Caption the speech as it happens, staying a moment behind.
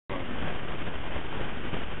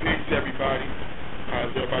everybody.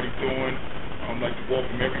 How's everybody doing? I'd like to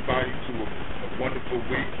welcome everybody to a wonderful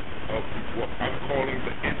week of what I'm calling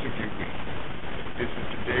the interview week. This is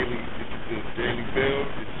the Daily Bill.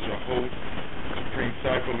 This is your host, Supreme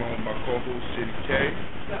Cypher, along with my co-host, City K.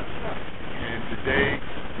 And today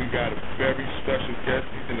we got a very special guest.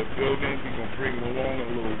 He's in the building. We're going to bring him along in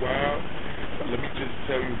a little while. But let me just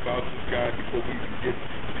tell you about this guy before we even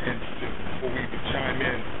chime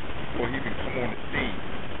in, before he even come on the scene.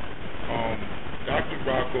 Dr.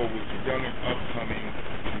 Rocco was a young and upcoming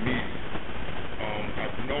comedian.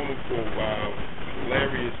 I've known him for a while.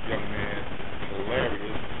 Hilarious young man.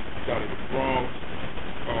 Hilarious. He's out of the Bronx.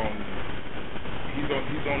 He's on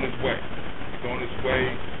his way. He's on his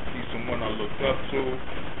way. He's someone I looked up to.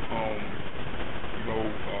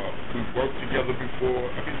 We've worked together before.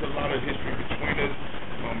 I mean, there's a lot of history between us.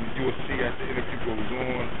 You will see as the interview goes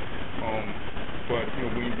on. But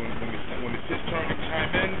when it's his turn to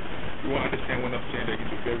chime in, you will understand when I'm saying that he's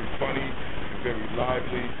a very funny, and very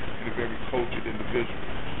lively, and a very cultured individual.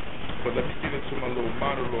 But let me get into my little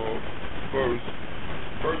monologue first.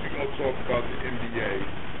 First, we're going to talk about the NBA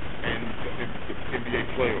and the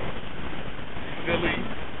NBA playoffs. Philly,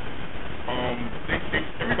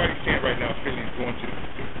 everybody's saying right now Philly's going to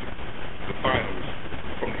the finals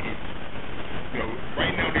from the East.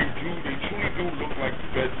 Right now they truly do look like the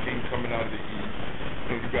best team coming out of the East.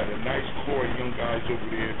 You got a nice core of young guys over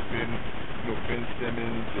there, Ben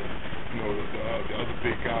Simmons and the other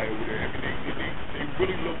big guy over there. I mean, they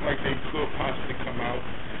really look like they could possibly come out.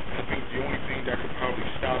 I think the only thing that could probably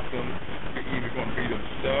stop them is either going to be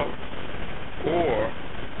themselves, or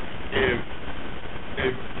if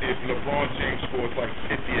LeBron James scores like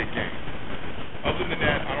 50 a game. Other than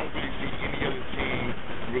that, I don't really see any other team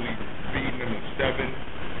really beating them in 7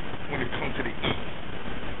 when it comes to the East.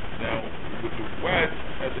 Now, with the West,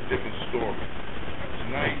 that's a different story.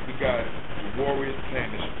 Tonight, we got the Warriors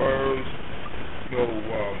playing the Spurs.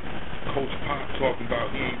 Coach Pop talking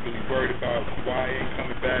about he ain't really worried about Kawhi ain't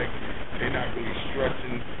coming back. They're not really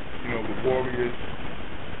stressing, the Warriors.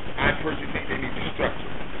 I personally think they need to stress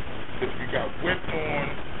them. Because we got whipped on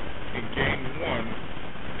in Game 1.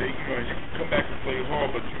 You can come back and play hard,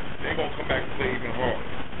 but they're going to come back and play even harder.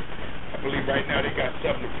 I believe right now they got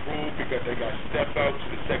something to prove because they got Steph out to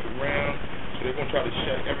the second round. So they're going to try to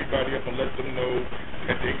shut everybody up and let them know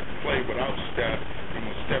that they can play without Steph. And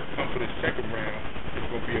when Steph comes for the second round, it's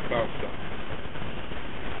going to be about something.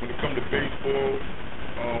 When it comes to baseball,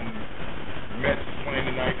 Mets is playing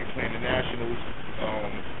tonight. They're playing the Nationals.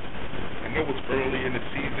 I know it's early in the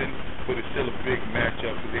season, but it's still a big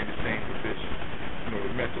matchup because they're in the same division. The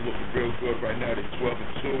Mets are looking real good right now. They're 12-2.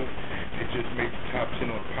 They just made the top 10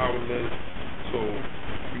 on the power list. So,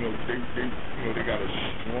 they got a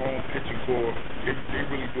strong pitching core. They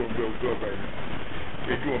really doing real good right now.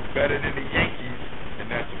 They're doing better than the Yankees, and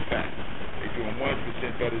that's a fact. They're doing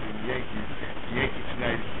 1% better than the Yankees. The Yankees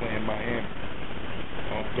tonight is playing Miami.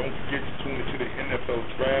 Don't forget to tune into the NFL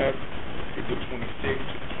draft. April 26th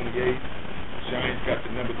to the 28th. Giants got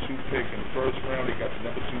the number 2 pick in the first round. They got the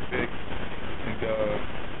number 2 pick in the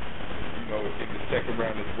second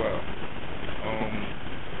round as well.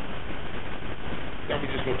 Now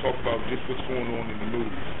we're just going to talk about just what's going on in the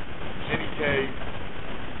news. Jenny K,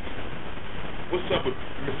 what's up with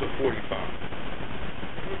Mr. 45?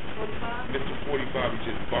 Mr. 45 is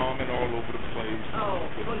just bombing all over the place. Oh,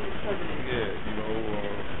 what is president? Yeah,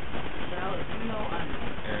 Well, I know.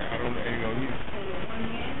 And I don't know, he's... And on one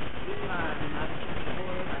hand, he's lying. I'm not a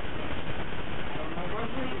supporter. I don't know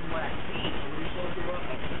personally what I see when he shows the world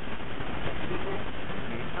people.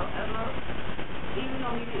 However, even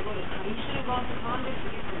though he didn't go to Congress, he should have gone to Congress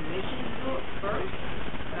to get permission to do it first.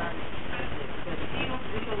 But I respect it because he don't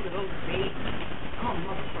videos of those babies. I'm a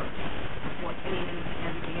mother first before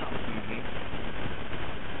everything else.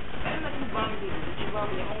 Better not you bombing people, but you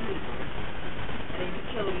bombing your own people. And then you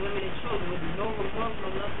killing women and children with no remorse,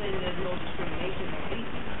 no nothing, there's no discrimination or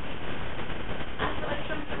anything. I feel like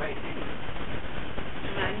Trump's the right thing.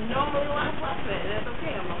 And I know a lot of black men, and that's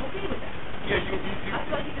okay. I'm okay with that. Yeah, I feel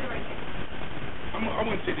like he did the right thing. I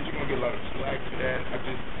wouldn't say that you're going to get a lot of slack for that. I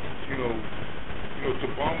just, to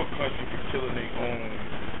bomb a country for killing their own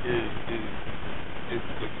is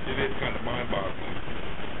kind of mind-boggling,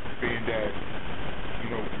 being that,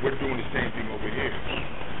 we're doing the same thing over here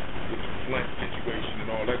with the Flint situation and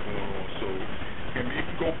all that going on. So, it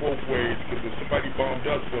can go both ways, because if somebody bombed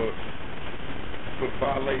us for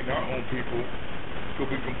violating our own people, could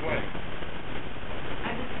we complain?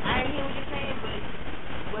 I hear what you're saying, but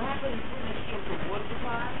what happened in Flint and for water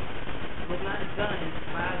supply was not done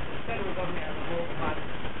by the federal government as a whole, by the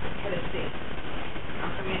head of state. I'm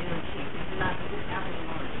commander in chief. This is not this apples and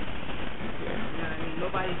oranges.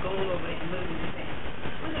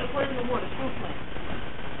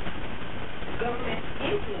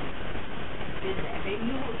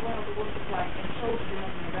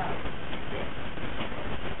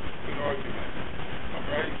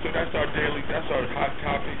 that's our daily, that's our hot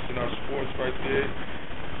topics and our sports right there.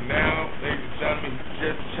 Now, ladies and gentlemen, he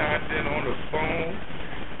just chimed in on the phone.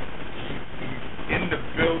 He's in the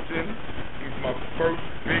building. He's my first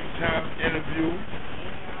big time interview.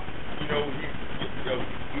 You know,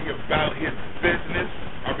 he about his business.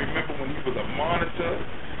 I remember when he was a monitor,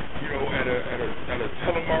 you know, at a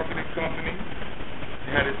telemarketing company. He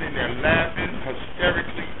had us in there laughing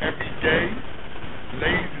hysterically every day.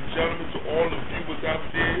 Ladies and gentlemen, to all the viewers out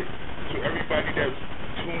there, to everybody that's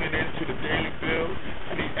tuning in to the Daily Bill,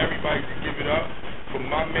 I need everybody to give it up for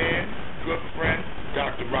my man, good friend,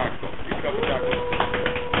 Dr. Rocco. Give it up for Dr.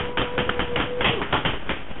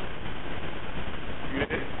 You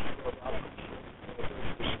there?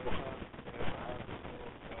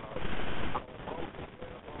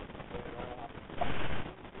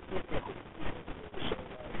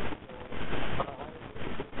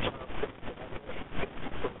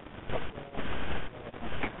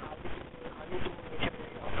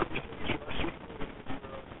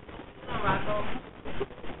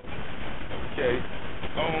 Okay.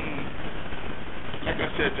 Like I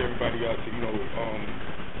said to everybody else, he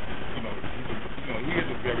is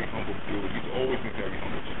a very humble dude. He's always been very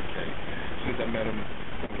humble to the K. Since I met him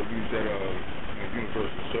when we was at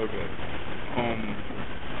Universal Survey.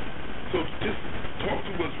 So just talk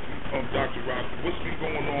to us, Dr. Rock. What's been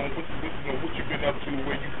going on? What you've been up to?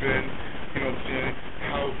 Where you've been? You know what I'm saying?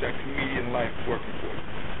 How's that comedian life working for you?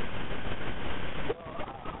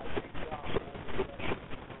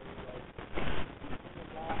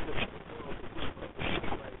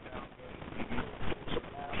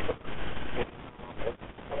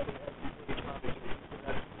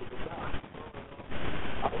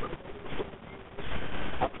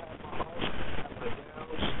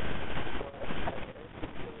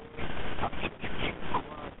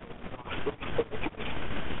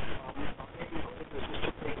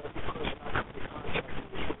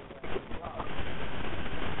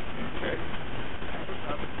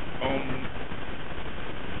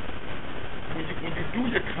 When you do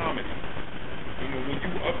your comedy, when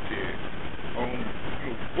you up there,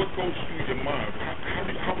 what goes through your mind?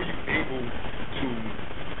 How are you able to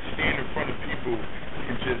stand in front of people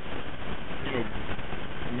and just,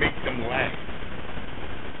 make them laugh?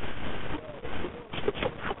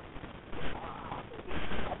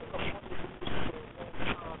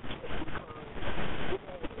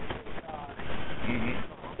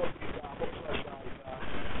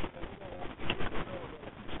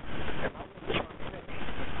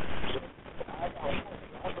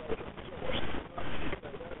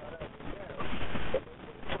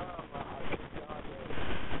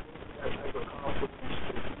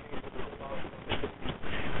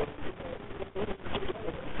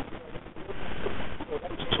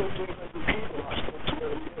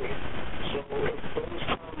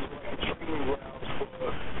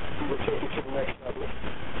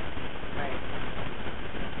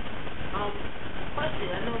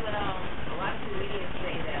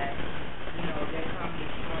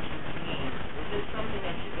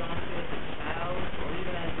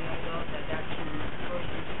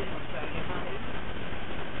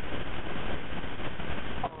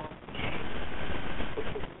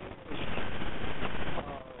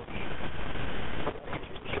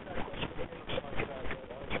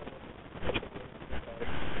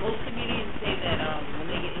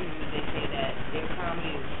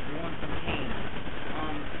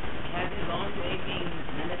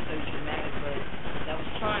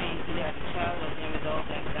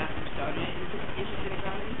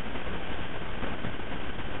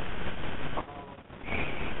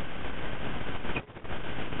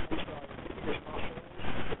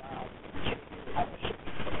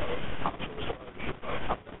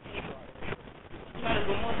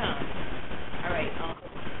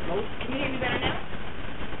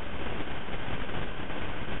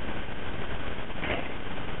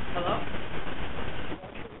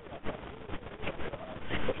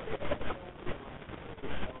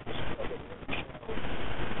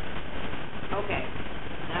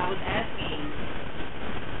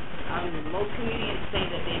 Most comedians say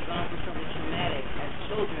that they've gone through something traumatic as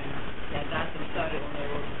children that got them started on their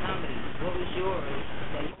road to comedy. What was yours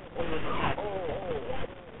that you was attacked?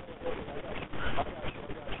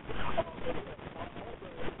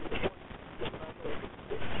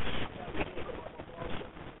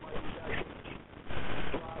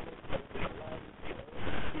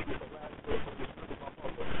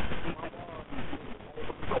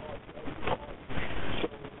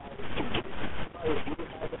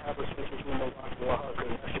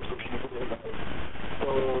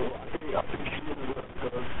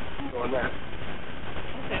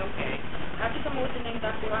 Okay. How'd you come up with the name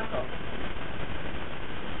Dr. Rocco?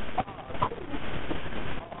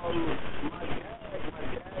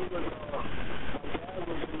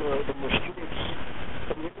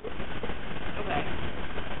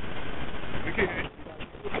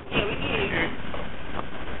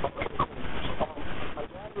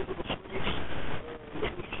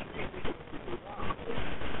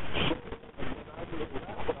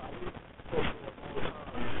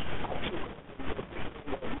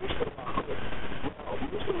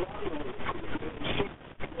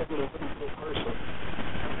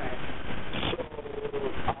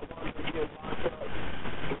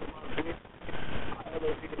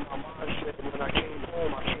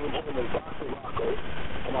 name is Dr. Rocco,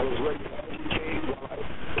 and I was ready to educate while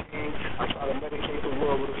I came. I try to medicate the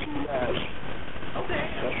world with a few laughs. Okay.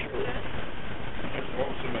 That's it. That's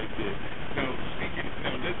awesome right there. Now,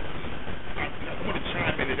 I want to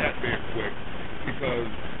chime into that very quick because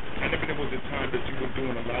I know there was a time that you were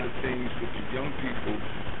doing a lot of things with the young people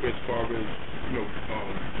as far as,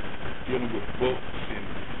 dealing with books and,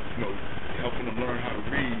 helping them learn how to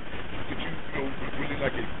read. Could you, really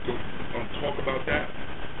like to go, talk about that?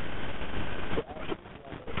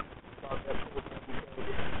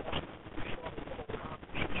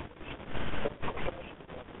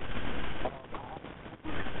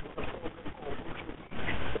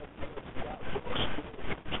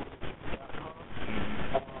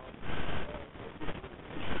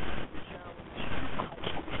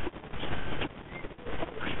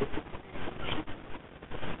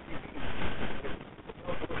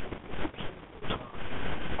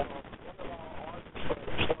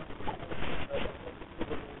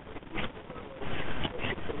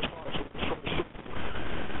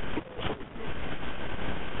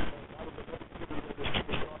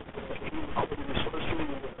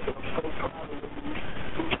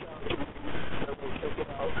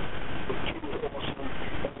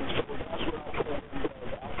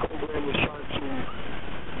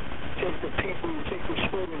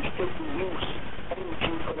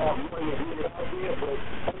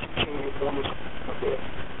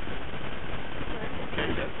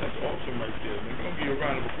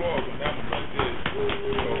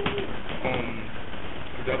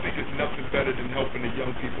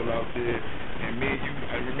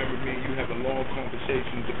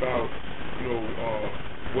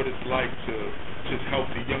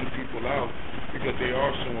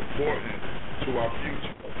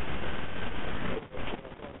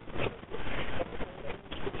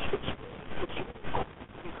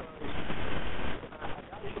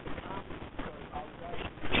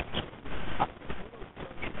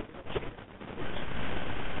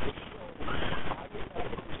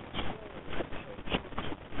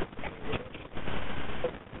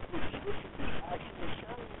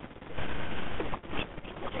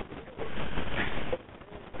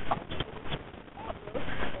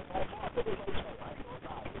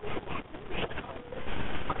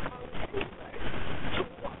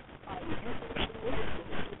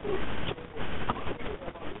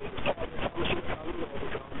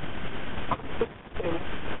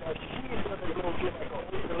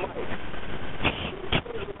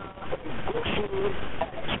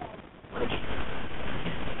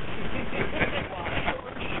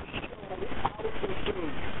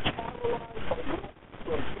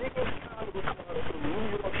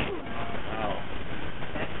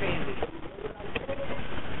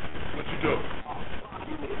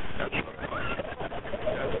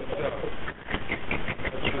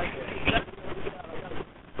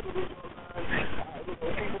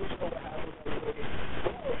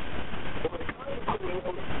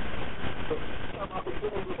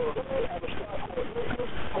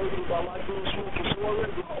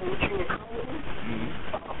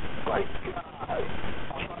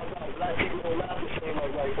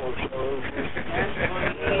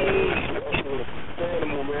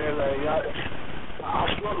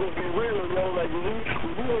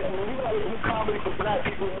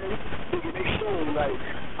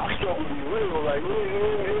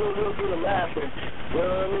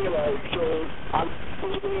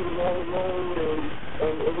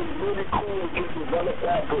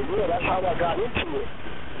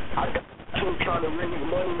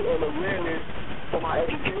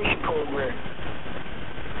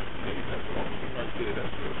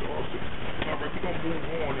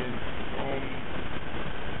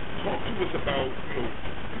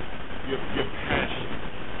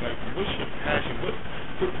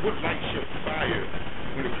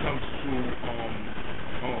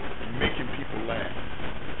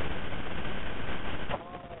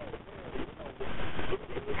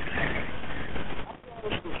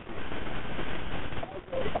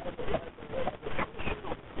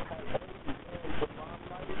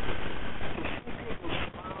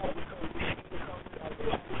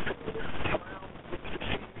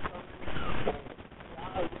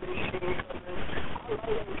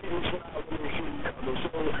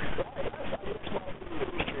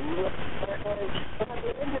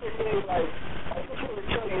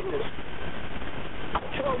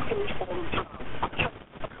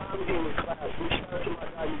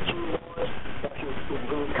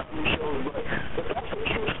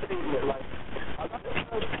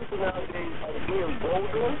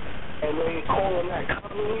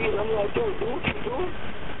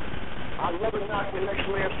 I never knocked the next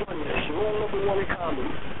man funny. Rule number one in comedy.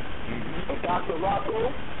 But Dr.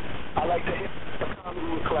 Rocco, I like to hit the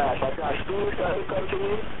comedy class. I got students that look up to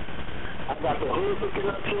me. I got the hood looking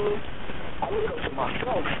up to me. I look up to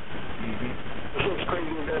myself. It's as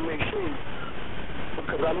crazy as that may seem.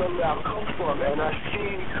 Because I know where I've come from, and I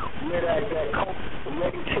see where that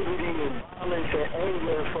negativity and violence and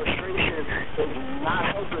anger and frustration is not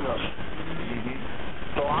helping us.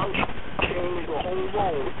 So I'm trying to change the whole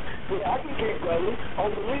road. Yeah, I can get gully. Oh,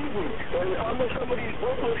 believe me. And I'm in some of these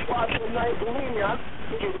Brooklyn spots at night, believe me, I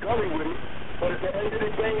can get gully with it. But at the end of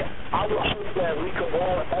the day, I would hope that we could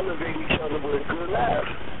all elevate each other with a good laugh.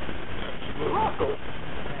 Rocco.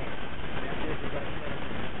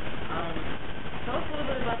 Tell us a little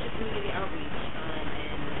bit about your community outreach and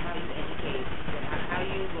how you educate, how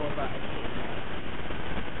you go about educating.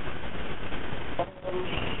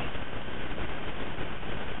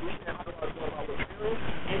 How do I go about the parents?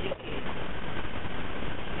 Educating.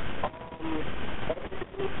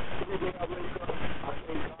 Every day I wake up, I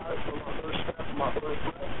thank God for my first step, my first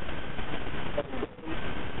breath. And then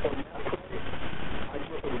from that point, I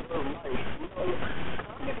just observe life. You know,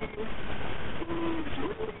 comedy is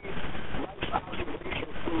really life observation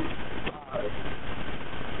through God.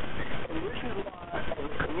 And this is why, as a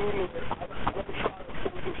comedian, I don't try to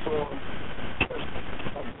focus on just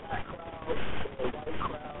a black crowd or a white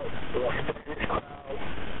crowd or a Spanish crowd.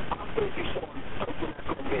 I focus on something that's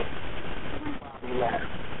going to make everybody laugh.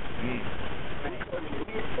 Because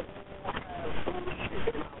we all have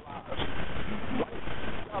bullshit in our lives. White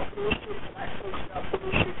folks got bullshit, black folks got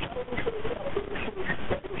bullshit, Chinese folks got bullshit,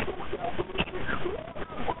 Spanish folks got bullshit. We all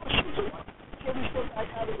got bullshit. So why can't we sit back,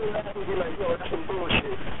 have a good laugh, and be like, yo, that's some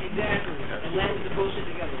bullshit? Exactly. And laugh the bullshit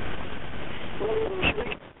together.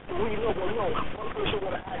 We know, but no, one person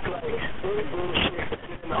want to act like they're bullshit and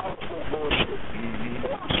then the other folk bullshit.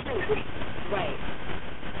 Right.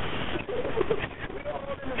 We're all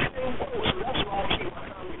in the same boat, so that's why I keep my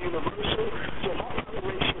comedy universal. So my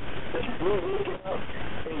combination is really looking up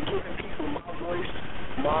and giving people my voice,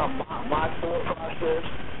 my thought process,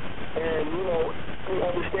 and, you know,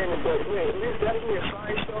 understanding. But, yeah, it is definitely a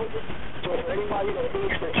science, though. So for anybody that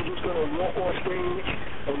thinks that you're just going to walk on stage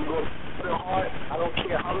and you're going to put your heart, I don't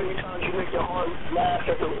care how many times you make your heart laugh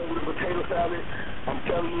over the potato salad, I'm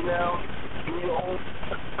telling you now, do your own,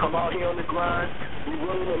 come out here on the grind, be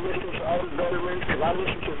willing to listen to other veterans, because I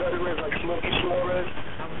listen to veterans like Smokey Suarez,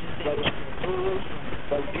 like Bruce,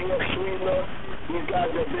 like D.F. Sweetner, these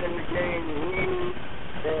guys that have been in the game leading,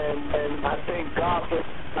 and I thank God for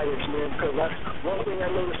fighters, man, because that's one thing I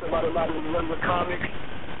noticed about a lot of the younger comics.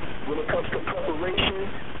 When it comes to preparation,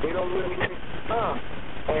 they don't really take time.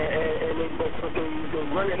 And they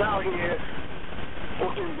run it out here,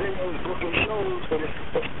 booking videos, booking shows, but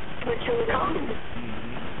it's killing comedy.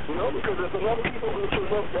 You know, because if enough people go to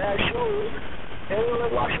enough bad shows, they're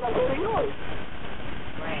like, why should I go to yours?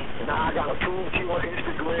 Right. Now I gotta prove to you on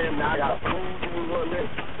Instagram, now I gotta prove to you on this.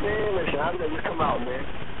 Man, listen, I let this come out, man.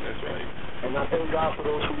 That's right. And I thank God for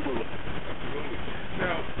those who do it. Absolutely.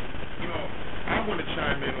 Now, you know, I want to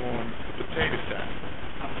chime in on the potato salad.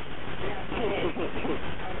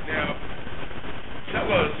 Now, tell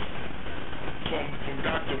us from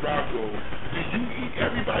Dr. Rocco, do you eat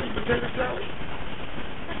everybody potato salad?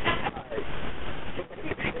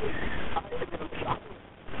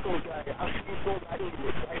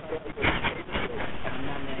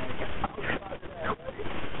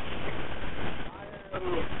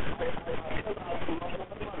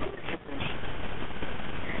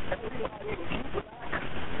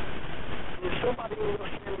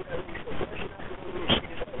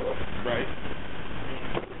 Right.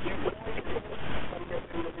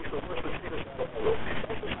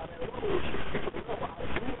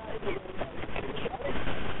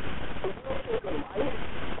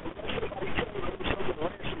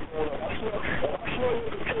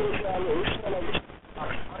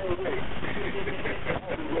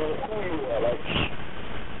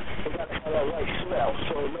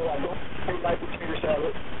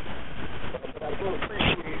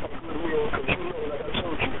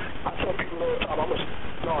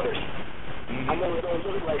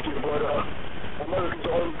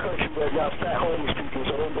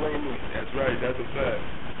 That's right, that's a fact.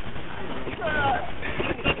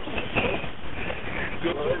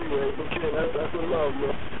 Well, anyway, okay, that's the love,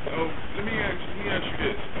 man. Let me ask you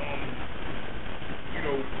this. You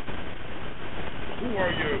know, who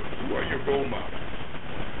are your role models?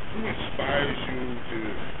 Who inspires you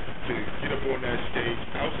to get up on that stage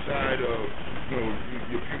outside of, you know,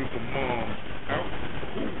 your beautiful mom?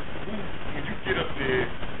 Who when you get up there,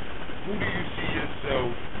 who do you see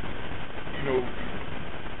yourself? You know,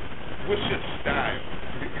 what's your style?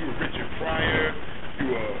 You a Richard Pryor? You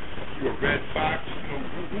a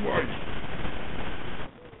Who are you?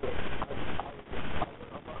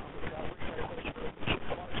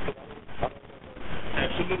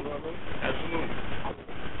 Absolutely. Absolutely.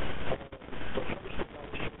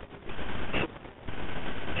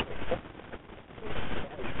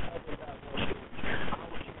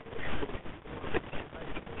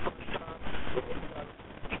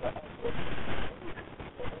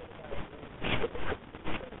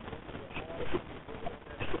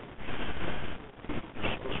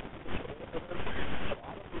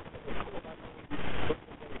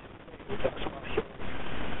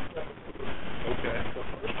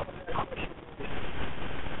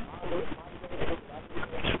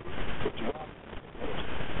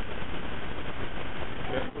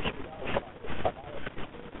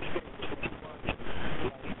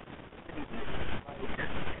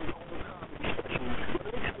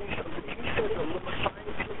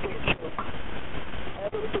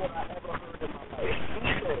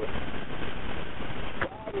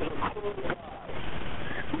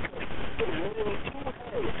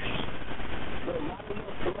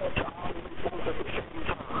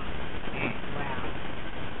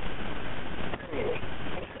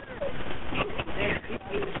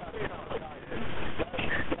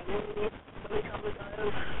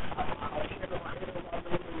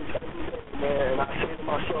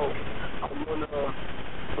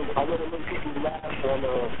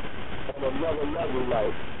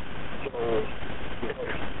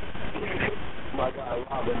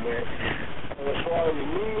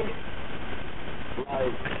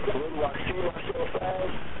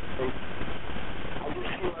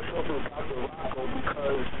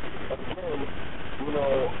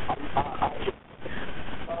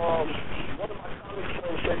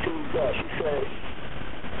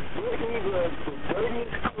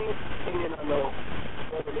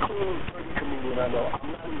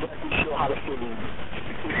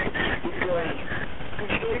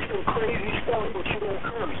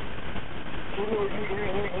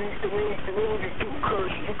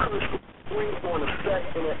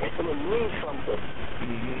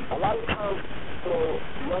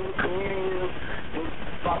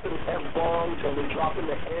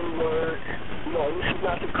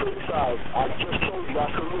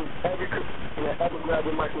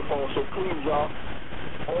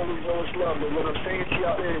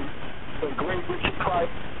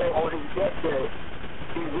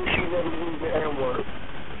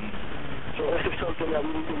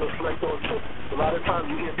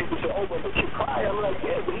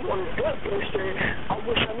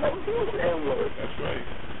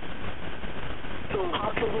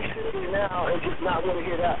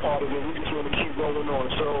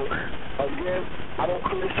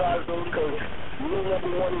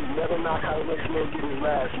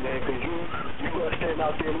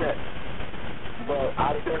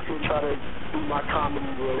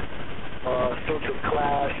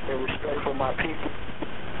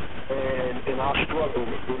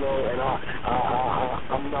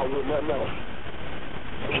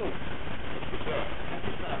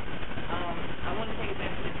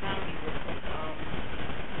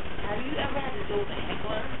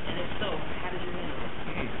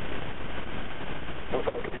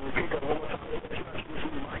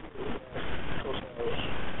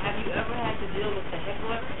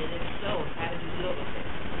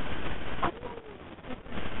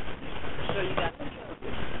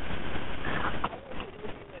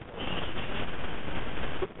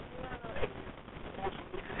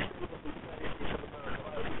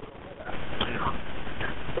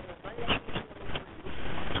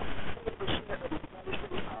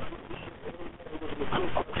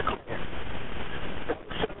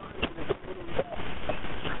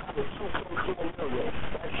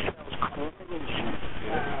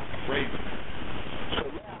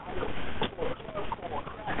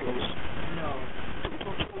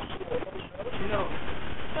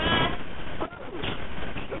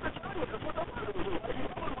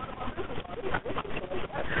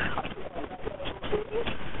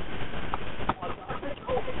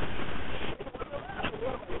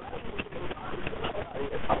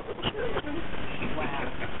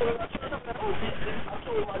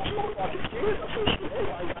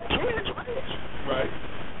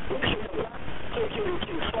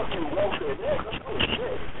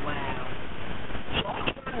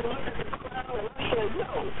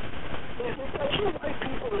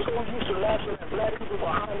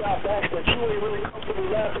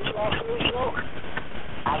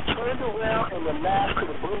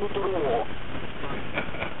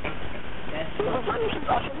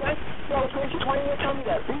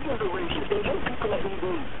 These are the racist. They hate people like me.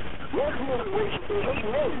 Most of them are racist. They hate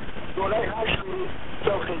men. Well, they actually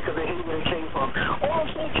self-hate because they hate where they came from. All I'm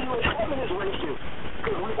saying to you is heaven is racist.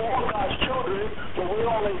 Because we all God's children, but we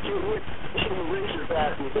all ain't get with some racist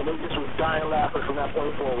bastards, and they just was dying laughing from that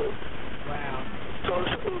point forward. Wow. So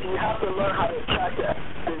you have to learn how to attract that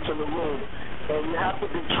into the room, and you have to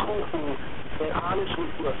be truthful and honest with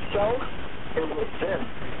yourself and with them.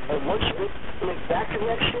 And once you make that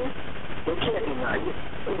connection, they can't deny you.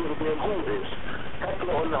 They give a damn who it is,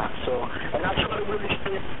 heckler or not. So, and I try to really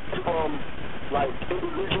stick to like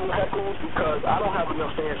individual heckles because I don't have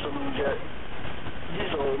enough fans to lose yet.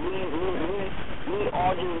 So me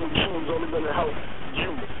arguing with you is only going to help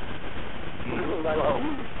you. It's not going to help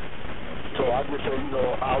me. So I just say,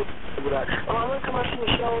 I'll do that. I'm going to come out to the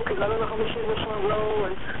show because I don't know if I'm going to sit in the front row.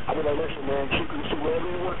 And I'll be like, listen, man, you can see whatever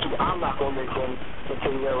you want to. I'm not going to make them tell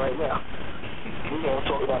you that right now. We're going to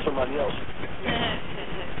talk about somebody else.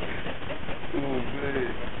 Oh, man.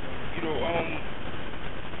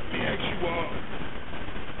 Let me ask you,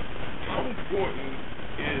 how important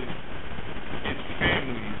is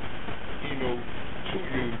family, to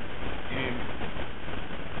you, and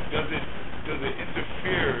does it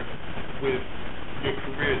interfere with your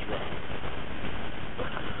career drive?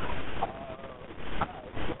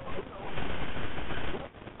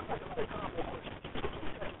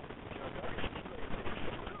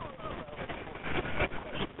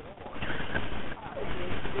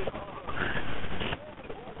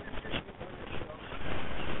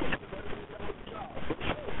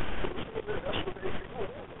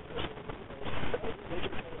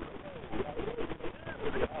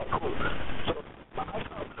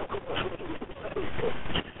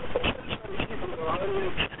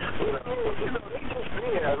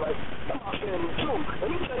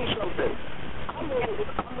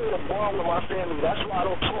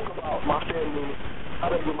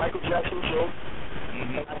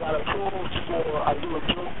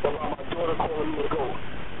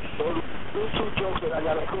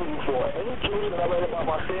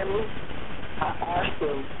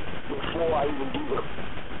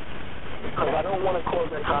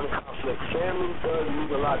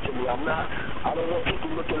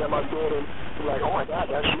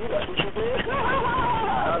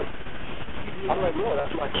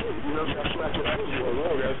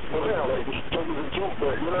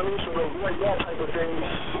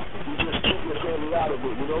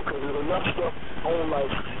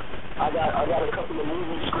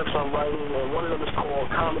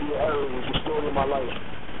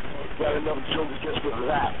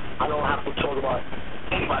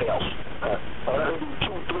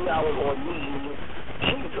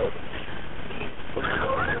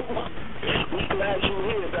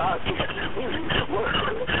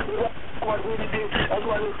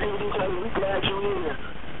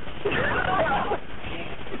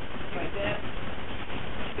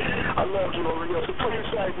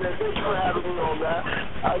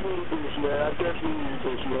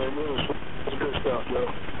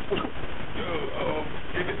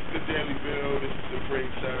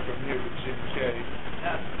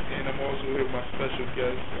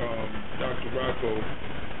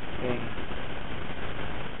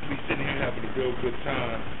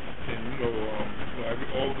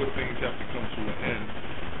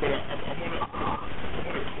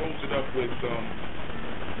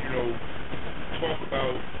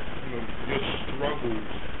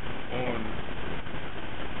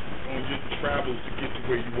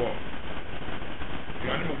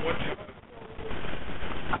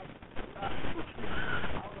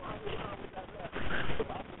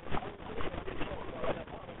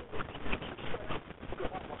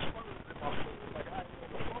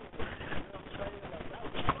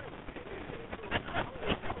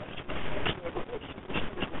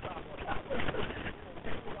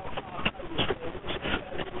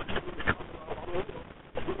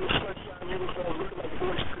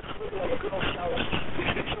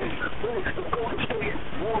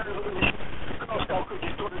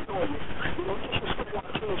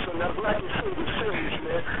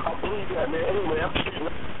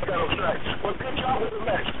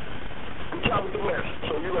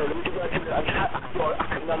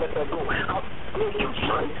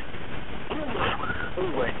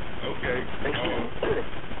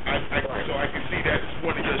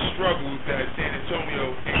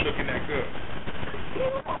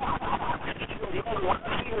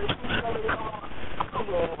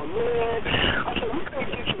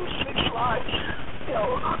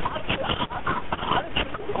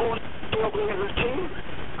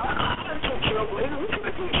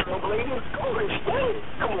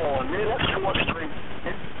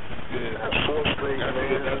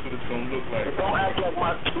 Don't act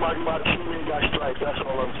like my teammate got stripes. That's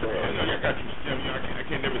all I'm saying.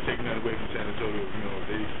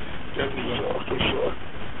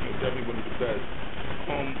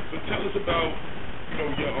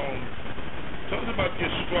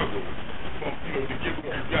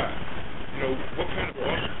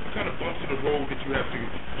 that you have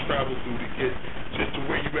to travel through to get just to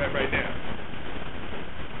where you at right now?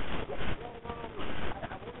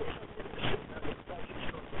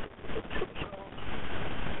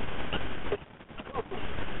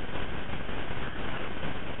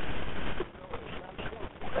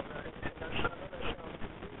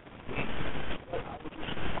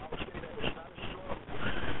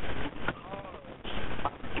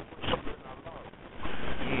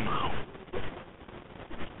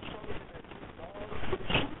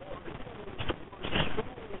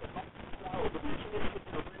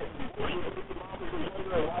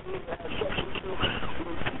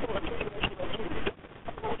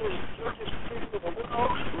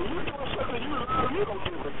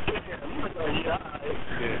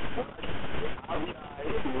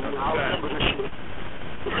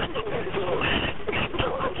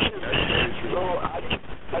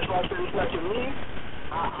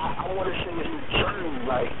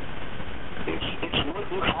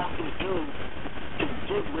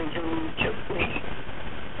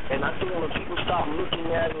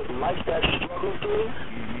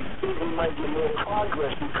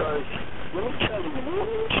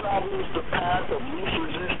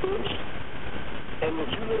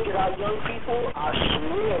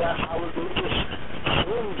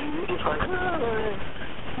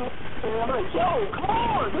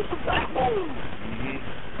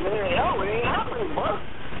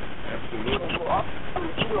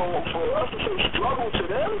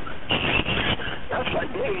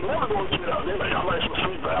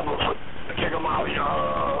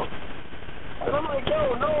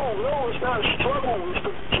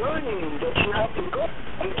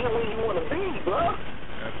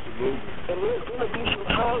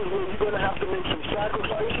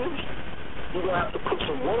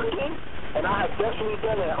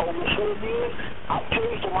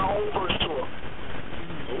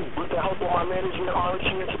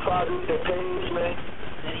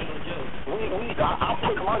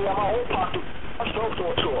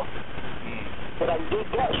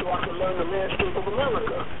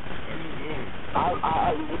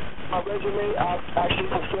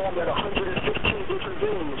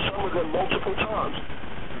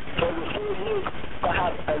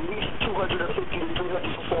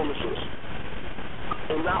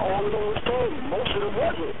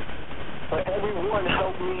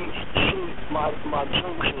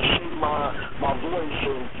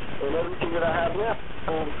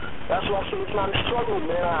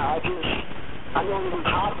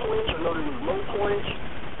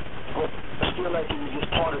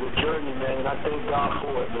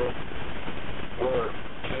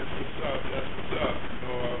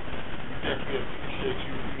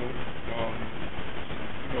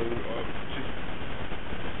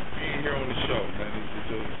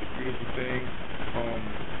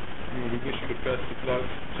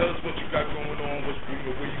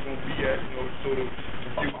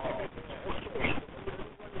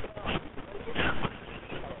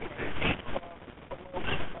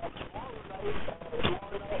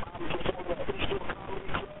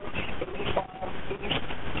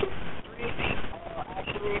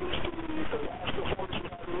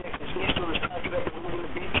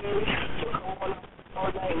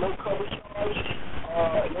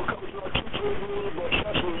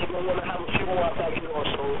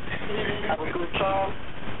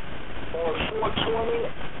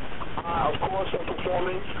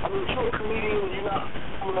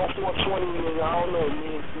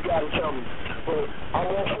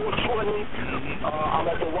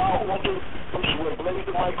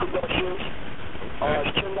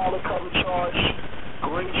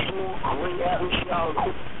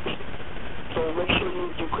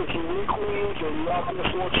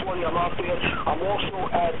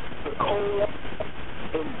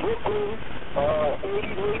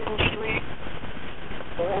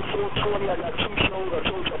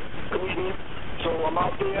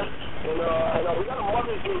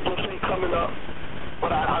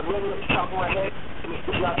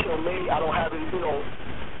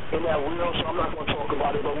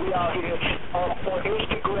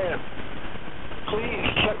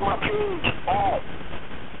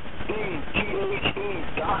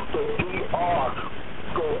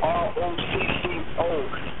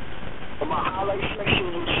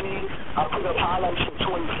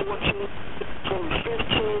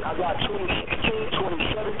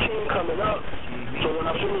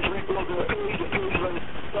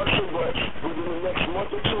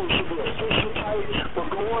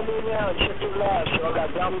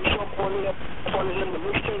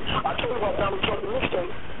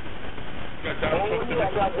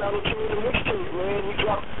 Donald Trump the mixtape, man. He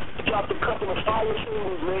dropped a couple of fire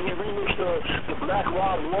singles, man. He remixed Black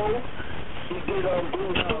Rob Lowe. He did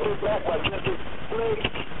Blue Stupid Black by Justin Blake.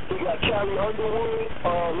 We got Charlie Underwood.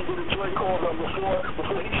 He did a joint called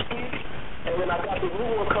Before He Speaks. And then I got the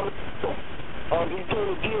new one coming. He did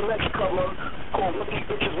a DMX cover called What These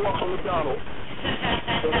Bitches Want from McDonald's.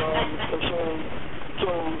 And so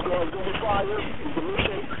it's going to be fire. The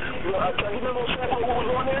mixtape. Can you give a little sample of what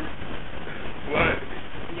was on there? What?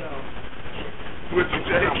 Yo. What you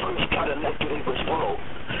say? When I first got elected, it was whoa.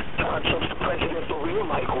 Donald Trump's the president for real,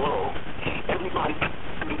 like whoa. Everybody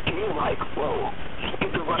feel like whoa.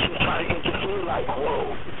 If the Russians try to interfere, like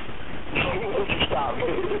whoa. What you stop?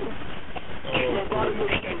 Your body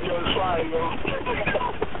mixtape, yo, it's fire, yo.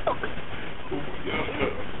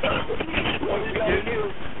 What you gotta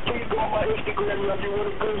do? Please go on my Instagram, yo. You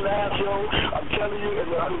want a good laugh, yo. I'm telling you,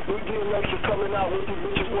 and DMX is coming out with these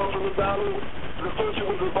bitches one from McDonald's. The first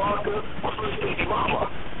one was Ivanka, my first baby mama.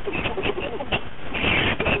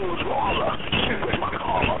 This one was Rama. She was my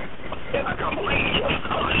karma. And I got Malaysia.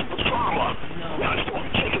 She was trauma. Now it's going to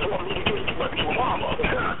take us long to get to my mama. You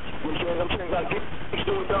know what I'm saying? Like, this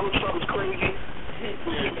doing Donald Trump is crazy. This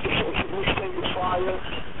mixtape is fire.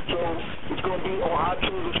 So it's going to be on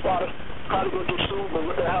iTunes and Spotify. Probably going to get sued, but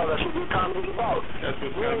what the hell? That's what good comedy is about. That's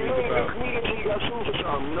what comedy is about. The comedian until you got sued for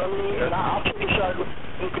something, you know what I mean? And I'll take a shot.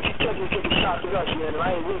 Because he technically take a shot at us, man, and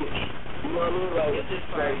I ain't with it. You know what I mean? Like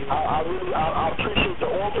I appreciate the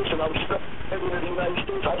office and I respect everyone in the United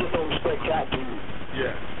States. I just don't respect that dude.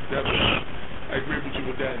 Yeah, definitely. I agree with you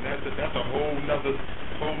with that, and that's a whole nother,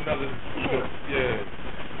 yeah.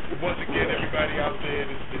 Once again, everybody out there,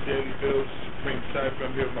 this is the Daily Bill, Supreme Cypher.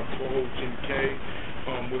 I'm here with my co-host, Jimmy K.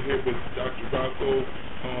 We're here with Dr. Rocco.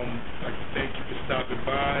 I'd like to thank you for stopping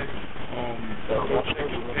by. Go check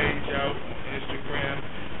his page out on Instagram.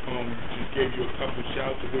 Just gave you a couple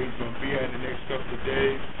shouts of where he's going to be at in the next couple of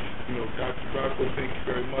days. You know, Dr. Rocco, thank you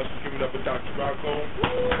very much for giving up with Dr. Rocco.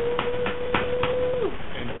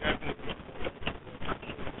 And definitely.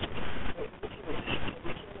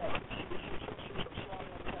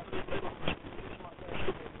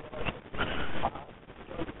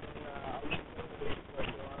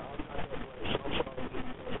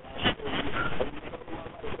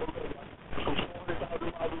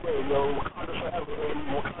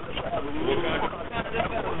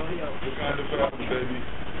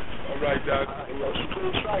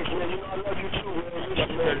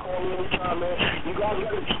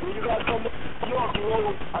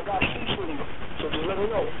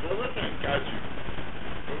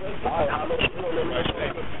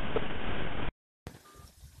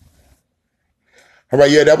 All right,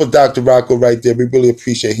 yeah, that was Dr. Rocco right there. We really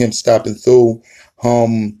appreciate him stopping through.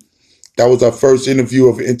 That was our first interview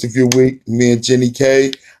of Interview Week, me and Jenny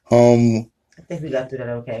K. I think we got through that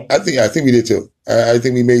okay. I think we did too. I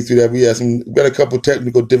think we made through that. We had a couple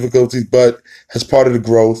technical difficulties, but as part of the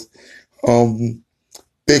growth.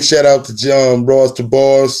 Big shout out to John Ross to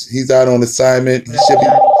Boss. He's out on assignment.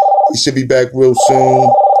 He should be back real soon.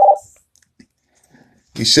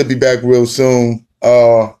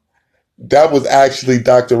 That was actually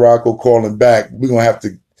Dr. Rocco calling back. We're gonna have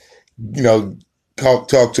to, talk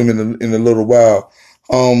to him in a little while.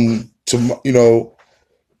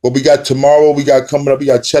 What we got tomorrow, we got coming up, we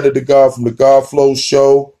got Cheddar the God from the God Flow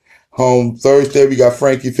Show. Thursday, we got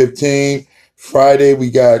Frankie 15. Friday,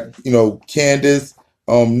 we got, Candace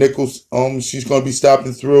Nichols. She's going to be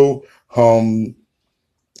stopping through. We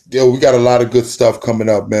got a lot of good stuff coming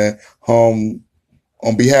up, man. On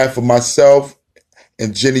behalf of myself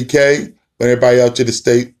and Jenny K, but everybody out there to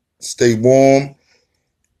stay warm.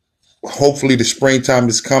 Hopefully the springtime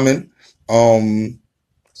is coming.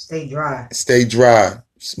 Stay dry.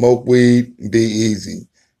 Smoke weed and be easy.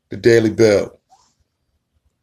 The Daily Bill.